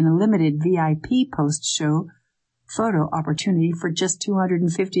 and a limited VIP post-show photo opportunity for just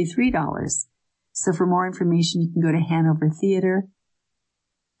 $253. So for more information, you can go to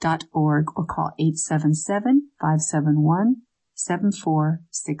hanovertheatre.org or call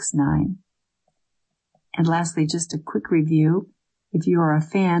 877-571-7469. And lastly, just a quick review. If you are a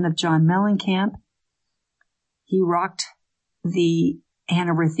fan of John Mellencamp, he rocked the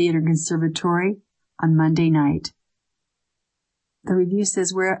Hanover Theatre Conservatory on Monday night. The review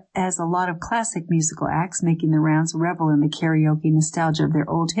says, whereas a lot of classic musical acts making the rounds revel in the karaoke nostalgia of their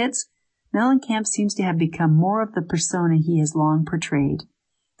old hits, Mellencamp seems to have become more of the persona he has long portrayed.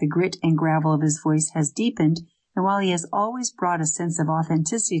 The grit and gravel of his voice has deepened, and while he has always brought a sense of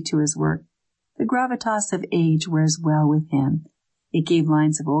authenticity to his work, the gravitas of age wears well with him. It gave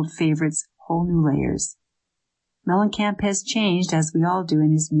lines of old favorites whole new layers. Mellencamp has changed, as we all do,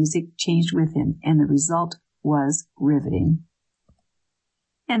 and his music changed with him, and the result was riveting.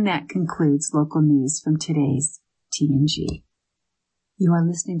 And that concludes local news from today's TNG. You are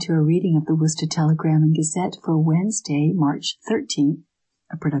listening to a reading of the Worcester Telegram and Gazette for Wednesday, March 13th,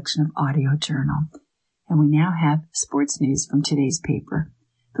 a production of Audio Journal. And we now have sports news from today's paper.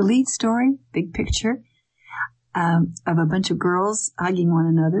 The lead story, big picture, of a bunch of girls hugging one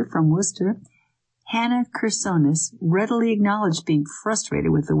another from Worcester. Hannah Kersonis readily acknowledged being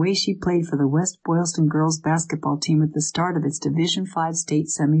frustrated with the way she played for the West Boylston girls basketball team at the start of its Division V state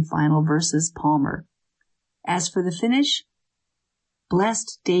semifinal versus Palmer. As for the finish,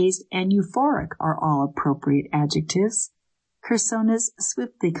 blessed, dazed, and euphoric are all appropriate adjectives. Kersonis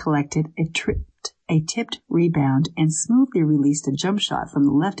swiftly collected a tipped rebound and smoothly released a jump shot from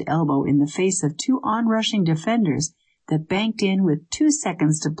the left elbow in the face of two onrushing defenders that banked in with 2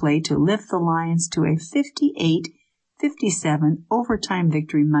 seconds to play to lift the Lions to a 58-57 overtime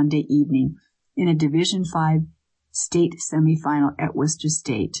victory Monday evening in a Division V state semifinal at Worcester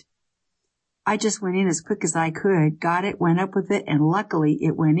State. I just went in as quick as I could, got it, went up with it, and luckily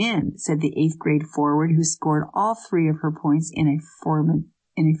it went in, said the 8th grade forward who scored all 3 of her points in a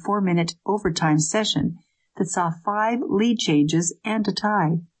 4-minute overtime session that saw 5 lead changes and a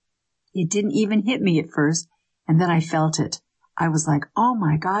tie. It didn't even hit me at first, and then I felt it. I was like, oh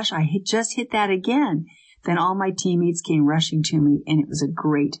my gosh, I just hit that again. Then all my teammates came rushing to me, and it was a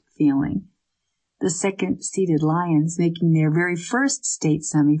great feeling. The second-seeded Lions, making their very first state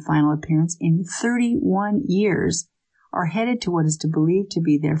semifinal appearance in 31 years, are headed to what is believed to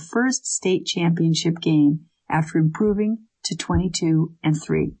be their first state championship game after improving to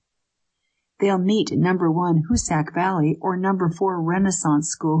 22-3. They'll meet number 1 Hoosac Valley or number 4 Renaissance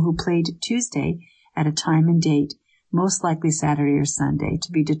School, who played Tuesday at a time and date, most likely Saturday or Sunday,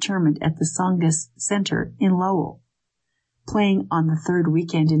 to be determined at the Songus Center in Lowell. Playing on the 3rd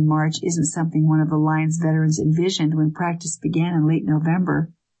weekend in March isn't something one of the Lions veterans envisioned when practice began in late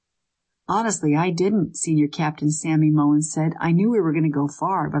November. Honestly, I didn't, Senior Captain Sammy Mullins said. I knew we were going to go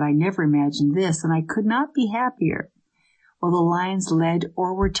far, but I never imagined this, and I could not be happier. While the Lions led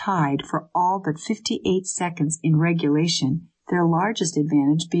or were tied for all but 58 seconds in regulation, their largest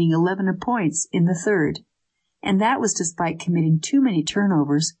advantage being 11 points in the 3rd. And that was despite committing too many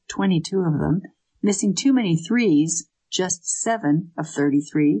turnovers, 22 of them, missing too many threes, just 7 of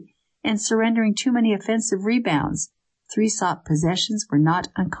 33, and surrendering too many offensive rebounds. 3 sought possessions were not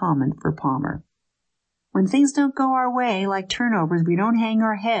uncommon for Palmer. When things don't go our way, like turnovers, we don't hang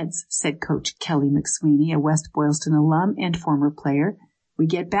our heads, said Coach Kelly McSweeney, a West Boylston alum and former player. We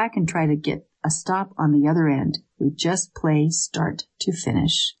get back and try to get a stop on the other end. We just play start to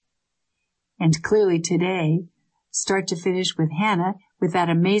finish. And clearly today, start to finish with Hannah, with that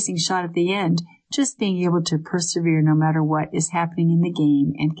amazing shot at the end, just being able to persevere no matter what is happening in the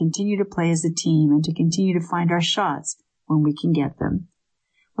game and continue to play as a team and to continue to find our shots when we can get them.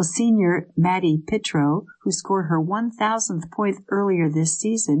 Well, senior Maddie Pitro, who scored her 1,000th point earlier this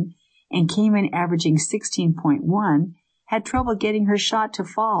season and came in averaging 16.1, had trouble getting her shot to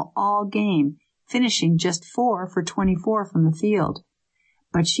fall all game, finishing just 4 for 24 from the field.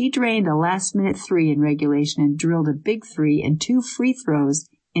 But she drained a last-minute 3 in regulation and drilled a big 3 and 2 free throws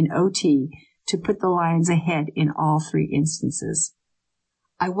in OT to put the Lions ahead in all 3 instances.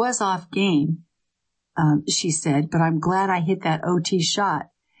 I was off game, she said, but I'm glad I hit that OT shot,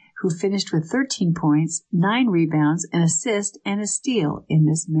 who finished with 13 points, 9 rebounds, an assist, and a steal in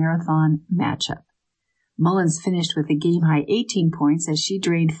this marathon matchup. Mullins finished with a game-high 18 points as she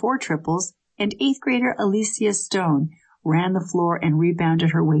drained 4 triples, and 8th grader Alicia Stone ran the floor and rebounded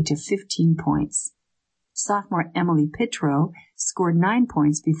her way to 15 points. Sophomore Emily Pitro scored 9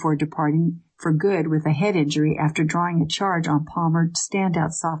 points before departing for good with a head injury after drawing a charge on Palmer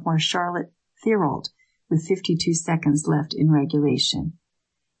standout sophomore Charlotte Thierold with 52 seconds left in regulation.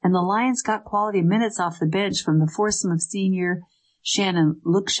 And the Lions got quality minutes off the bench from the foursome of senior Shannon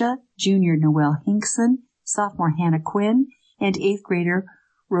Luksha, junior Noelle Hinkson, sophomore Hannah Quinn, and 8th grader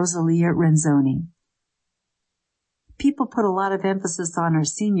Rosalia Renzoni. People put a lot of emphasis on our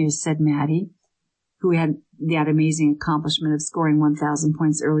seniors, said Maddie, who had that amazing accomplishment of scoring 1,000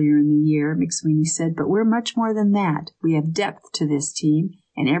 points earlier in the year, McSweeney said, but we're much more than that. We have depth to this team,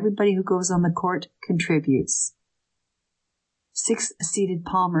 and everybody who goes on the court contributes. 6th-seeded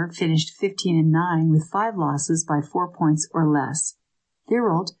Palmer finished 15-9 with 5 losses by 4 points or less.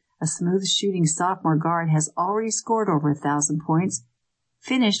 Thierold, a smooth-shooting sophomore guard, has already scored over 1,000 points,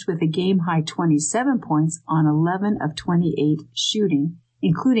 finished with a game-high 27 points on 11 of 28 shooting,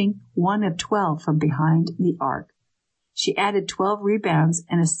 including 1 of 12 from behind the arc. She added 12 rebounds,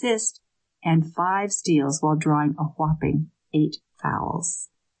 an assist, and 5 steals while drawing a whopping 8 fouls.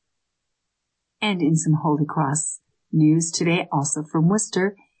 And in some Holy Cross News today also from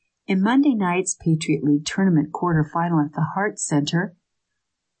Worcester. In Monday night's Patriot League tournament quarterfinal at the Hart Center,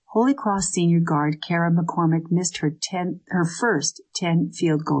 Holy Cross senior guard Kara McCormick missed her first 10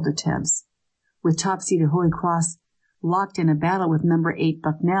 field goal attempts. With top-seeded Holy Cross locked in a battle with number 8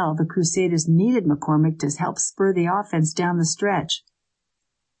 Bucknell, the Crusaders needed McCormick to help spur the offense down the stretch.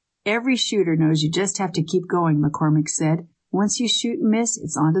 Every shooter knows you just have to keep going, McCormick said. Once you shoot and miss,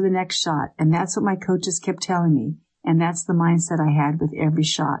 it's on to the next shot, and that's what my coaches kept telling me, and that's the mindset I had with every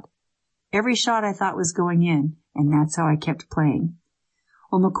shot. Every shot I thought was going in, and that's how I kept playing.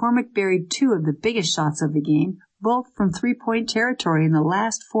 Well, McCormick buried 2 of the biggest shots of the game, both from three-point territory in the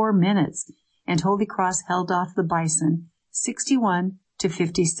last 4 minutes, and Holy Cross held off the Bison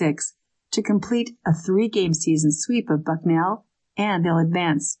 61-56 to complete a 3-game season sweep of Bucknell, and they'll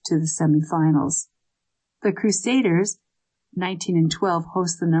advance to the semifinals. The Crusaders, 19-12,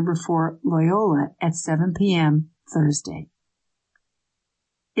 host the number 4 Loyola at 7 p.m. Thursday.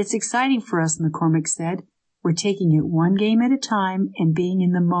 It's exciting for us, McCormick said. We're taking it one game at a time and being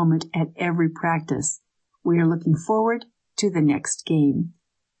in the moment at every practice. We are looking forward to the next game.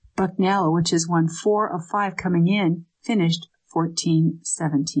 Bucknell, which has won 4 of 5 coming in, finished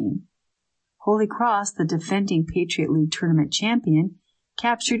 14-17. Holy Cross, the defending Patriot League tournament champion,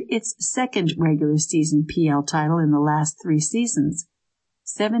 captured its second regular season PL title in the last 3 seasons.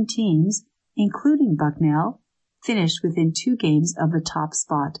 7 teams, including Bucknell, finished within 2 games of the top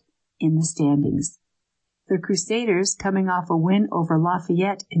spot in the standings. The Crusaders, coming off a win over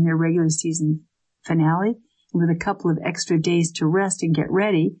Lafayette in their regular season finale, and with a couple of extra days to rest and get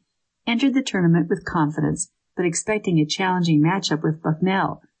ready, entered the tournament with confidence, but expecting a challenging matchup with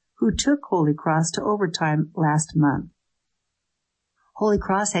Bucknell, who took Holy Cross to overtime last month. Holy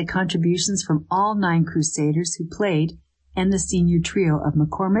Cross had contributions from all 9 Crusaders who played, and the senior trio of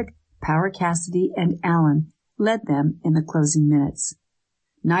McCormick, Power Cassidy, and Allen led them in the closing minutes.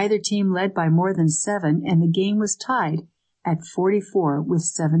 Neither team led by more than 7, and the game was tied at 44 with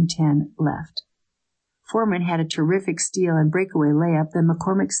 7:10 left. Foreman had a terrific steal and breakaway layup, then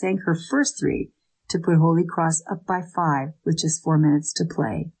McCormick sank her first 3 to put Holy Cross up by 5 with just 4 minutes to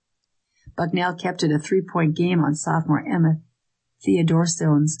play. Bucknell kept it a 3-point game on sophomore Emma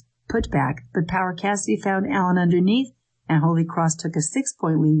Theodorson's putback, but Power Cassidy found Allen underneath, and Holy Cross took a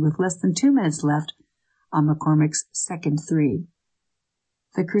 6-point lead with less than 2 minutes left on McCormick's second 3.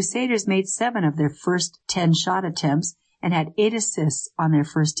 The Crusaders made 7 of their first 10 shot attempts and had 8 assists on their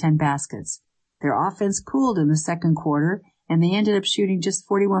first 10 baskets. Their offense cooled in the second quarter, and they ended up shooting just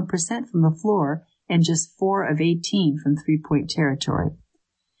 41% from the floor and just 4 of 18 from 3-point territory.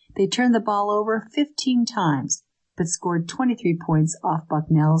 They turned the ball over 15 times, but scored 23 points off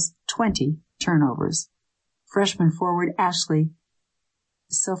Bucknell's 20 turnovers. Freshman forward Ashley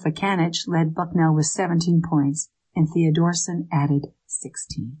Sofakanich led Bucknell with 17 points, and Theodorson added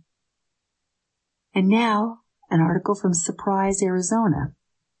 16. And now, an article from Surprise, Arizona.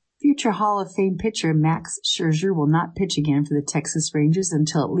 Future Hall of Fame pitcher Max Scherzer will not pitch again for the Texas Rangers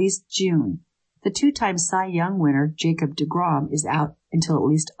until at least June. The 2-time Cy Young winner Jacob deGrom is out until at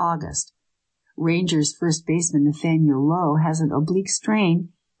least August. Rangers first baseman Nathaniel Lowe has an oblique strain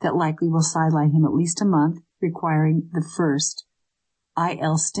that likely will sideline him at least a month, requiring the first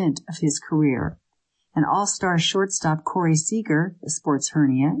IL stint of his career. An all-star shortstop Corey Seager, a sports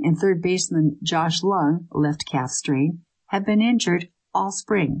hernia, and third baseman Josh Lung, left calf strain, have been injured all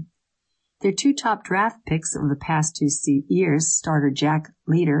spring. Their 2 top draft picks of the past 2 years, starter Jack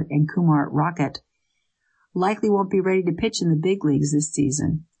Leader and Kumar Rocket, likely won't be ready to pitch in the big leagues this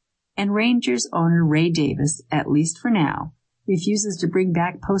season. And Rangers owner Ray Davis, at least for now, refuses to bring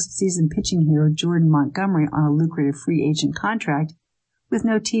back postseason pitching hero Jordan Montgomery on a lucrative free agent contract with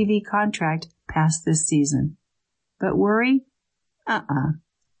no TV contract past this season. But worry?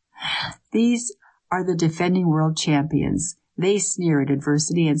 These are the defending world champions. They sneer at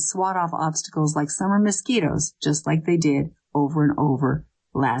adversity and swat off obstacles like summer mosquitoes, just like they did over and over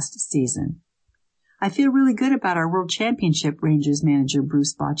last season. I feel really good about our World Championship, Rangers manager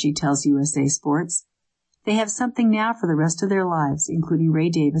Bruce Bochy tells USA Sports. They have something now for the rest of their lives, including Ray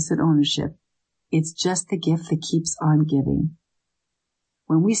Davis at ownership. It's just the gift that keeps on giving.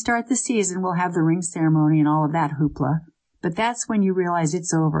 When we start the season, we'll have the ring ceremony and all of that hoopla, but that's when you realize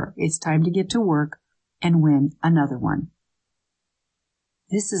it's over. It's time to get to work and win another one.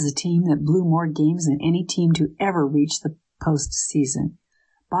 This is a team that blew more games than any team to ever reach the postseason.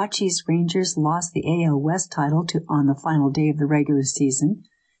 Bochy's Rangers lost the AL West title on the final day of the regular season.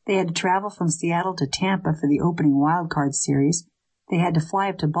 They had to travel from Seattle to Tampa for the opening wildcard series. They had to fly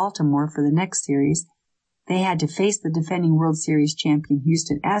up to Baltimore for the next series. They had to face the defending World Series champion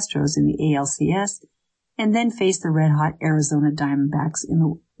Houston Astros in the ALCS, and then face the red-hot Arizona Diamondbacks in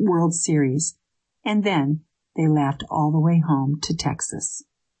the World Series. And then they laughed all the way home to Texas.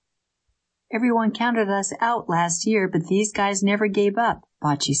 Everyone counted us out last year, but these guys never gave up,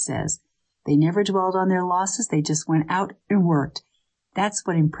 Bocce says. They never dwelled on their losses. They just went out and worked. That's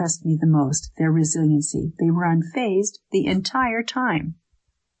what impressed me the most, their resiliency. They were unfazed the entire time.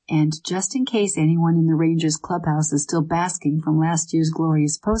 And just in case anyone in the Rangers clubhouse is still basking from last year's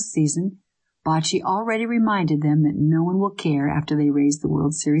glorious postseason, Bocce already reminded them that no one will care after they raise the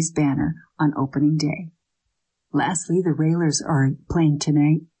World Series banner on opening day. Lastly, the Railers are playing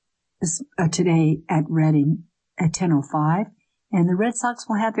today at Reading at 10:05, and the Red Sox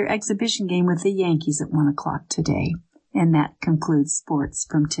will have their exhibition game with the Yankees at 1 o'clock today. And that concludes sports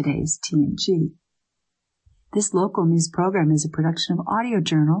from today's TNG. This local news program is a production of Audio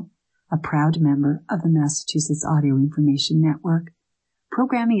Journal, a proud member of the Massachusetts Audio Information Network.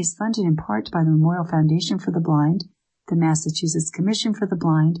 Programming is funded in part by the Memorial Foundation for the Blind, the Massachusetts Commission for the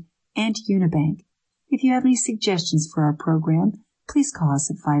Blind, and Unibank. If you have any suggestions for our program, please call us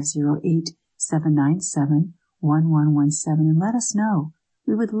at 508-797-1117 and let us know.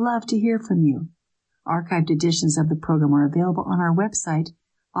 We would love to hear from you. Archived editions of the program are available on our website,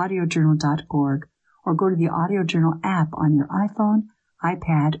 audiojournal.org, or go to the Audio Journal app on your iPhone,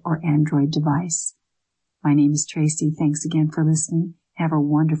 iPad, or Android device. My name is Tracy. Thanks again for listening. Have a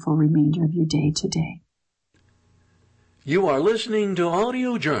wonderful remainder of your day today. You are listening to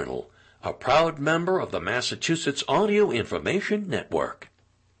Audio Journal, a proud member of the Massachusetts Audio Information Network.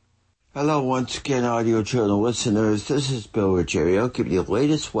 Hello once again, Audio Journal listeners. This is Bill Ruggiero giving you the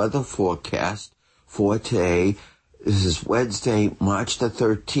latest weather forecast for today. This is Wednesday, March the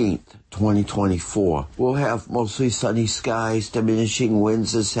 13th, 2024. We'll have mostly sunny skies, diminishing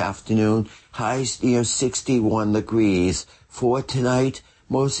winds this afternoon, highs near 61 degrees. For tonight,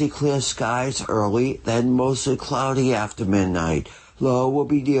 mostly clear skies early, then mostly cloudy after midnight. Low will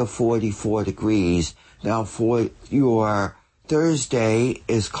be near 44 degrees. Now for your Thursday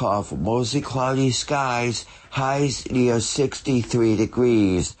is called for mostly cloudy skies, highs near 63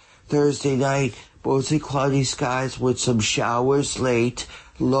 degrees. Thursday night, mostly cloudy skies with some showers late.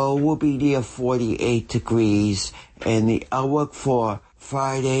 Low will be near 48 degrees. And the outlook for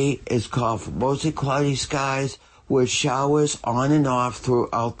Friday is called for mostly cloudy skies with showers on and off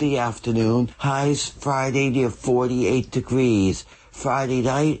throughout the afternoon. Highs Friday near 48 degrees. Friday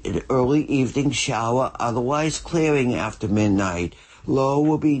night, an early evening shower, otherwise clearing after midnight. Low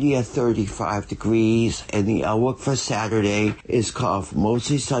will be near 35 degrees, and the outlook for Saturday is called for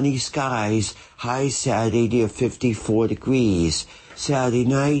mostly sunny skies. High Saturday near 54 degrees. Saturday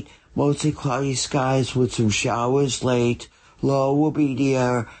night, mostly cloudy skies with some showers late. Low will be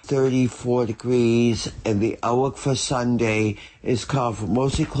near 34 degrees, and the outlook for Sunday is called for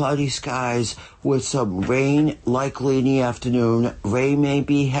mostly cloudy skies with some rain likely in the afternoon. Rain may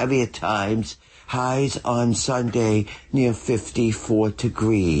be heavy at times. Highs on Sunday near 54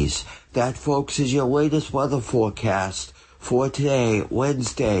 degrees. That, folks, is your latest weather forecast for today,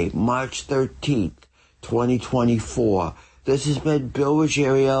 Wednesday, March 13th, 2024. This has been Bill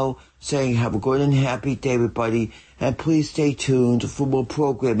Ruggiero saying have a good and happy day, everybody, and please stay tuned for more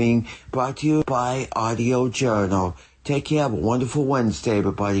programming brought to you by Audio Journal. Take care. Have a wonderful Wednesday,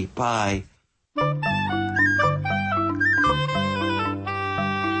 everybody. Bye.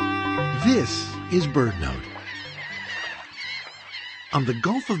 This is BirdNote. On the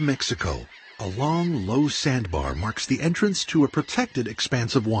Gulf of Mexico, a long, low sandbar marks the entrance to a protected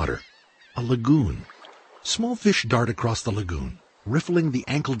expanse of water, a lagoon. Small fish dart across the lagoon, riffling the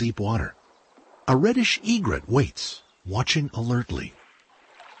ankle-deep water. A reddish egret waits, watching alertly.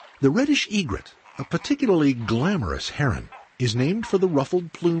 The reddish egret, a particularly glamorous heron, is named for the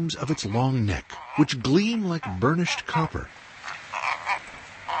ruffled plumes of its long neck, which gleam like burnished copper.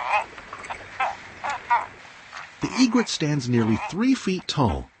 The egret stands nearly 3 feet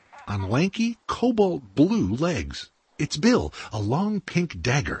tall, on lanky, cobalt blue legs. Its bill, a long pink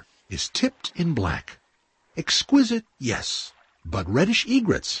dagger, is tipped in black. Exquisite, yes, but reddish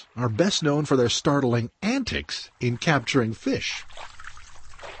egrets are best known for their startling antics in capturing fish.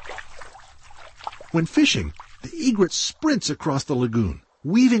 When fishing, the egret sprints across the lagoon,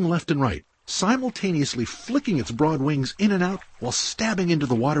 weaving left and right, simultaneously flicking its broad wings in and out while stabbing into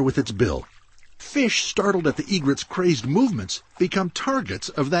the water with its bill. Fish, startled at the egret's crazed movements, become targets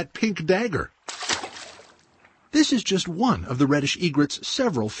of that pink dagger. This is just one of the reddish egret's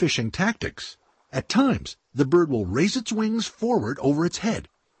several fishing tactics. At times, the bird will raise its wings forward over its head,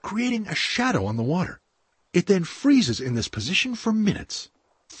 creating a shadow on the water. It then freezes in this position for minutes.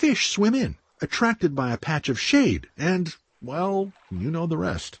 Fish swim in, attracted by a patch of shade, and, well, you know the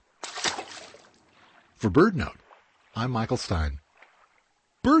rest. For BirdNote, I'm Michael Stein.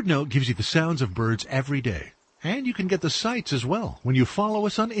 BirdNote gives you the sounds of birds every day, and you can get the sights as well when you follow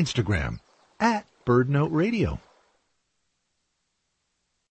us on Instagram @BirdNoteRadio.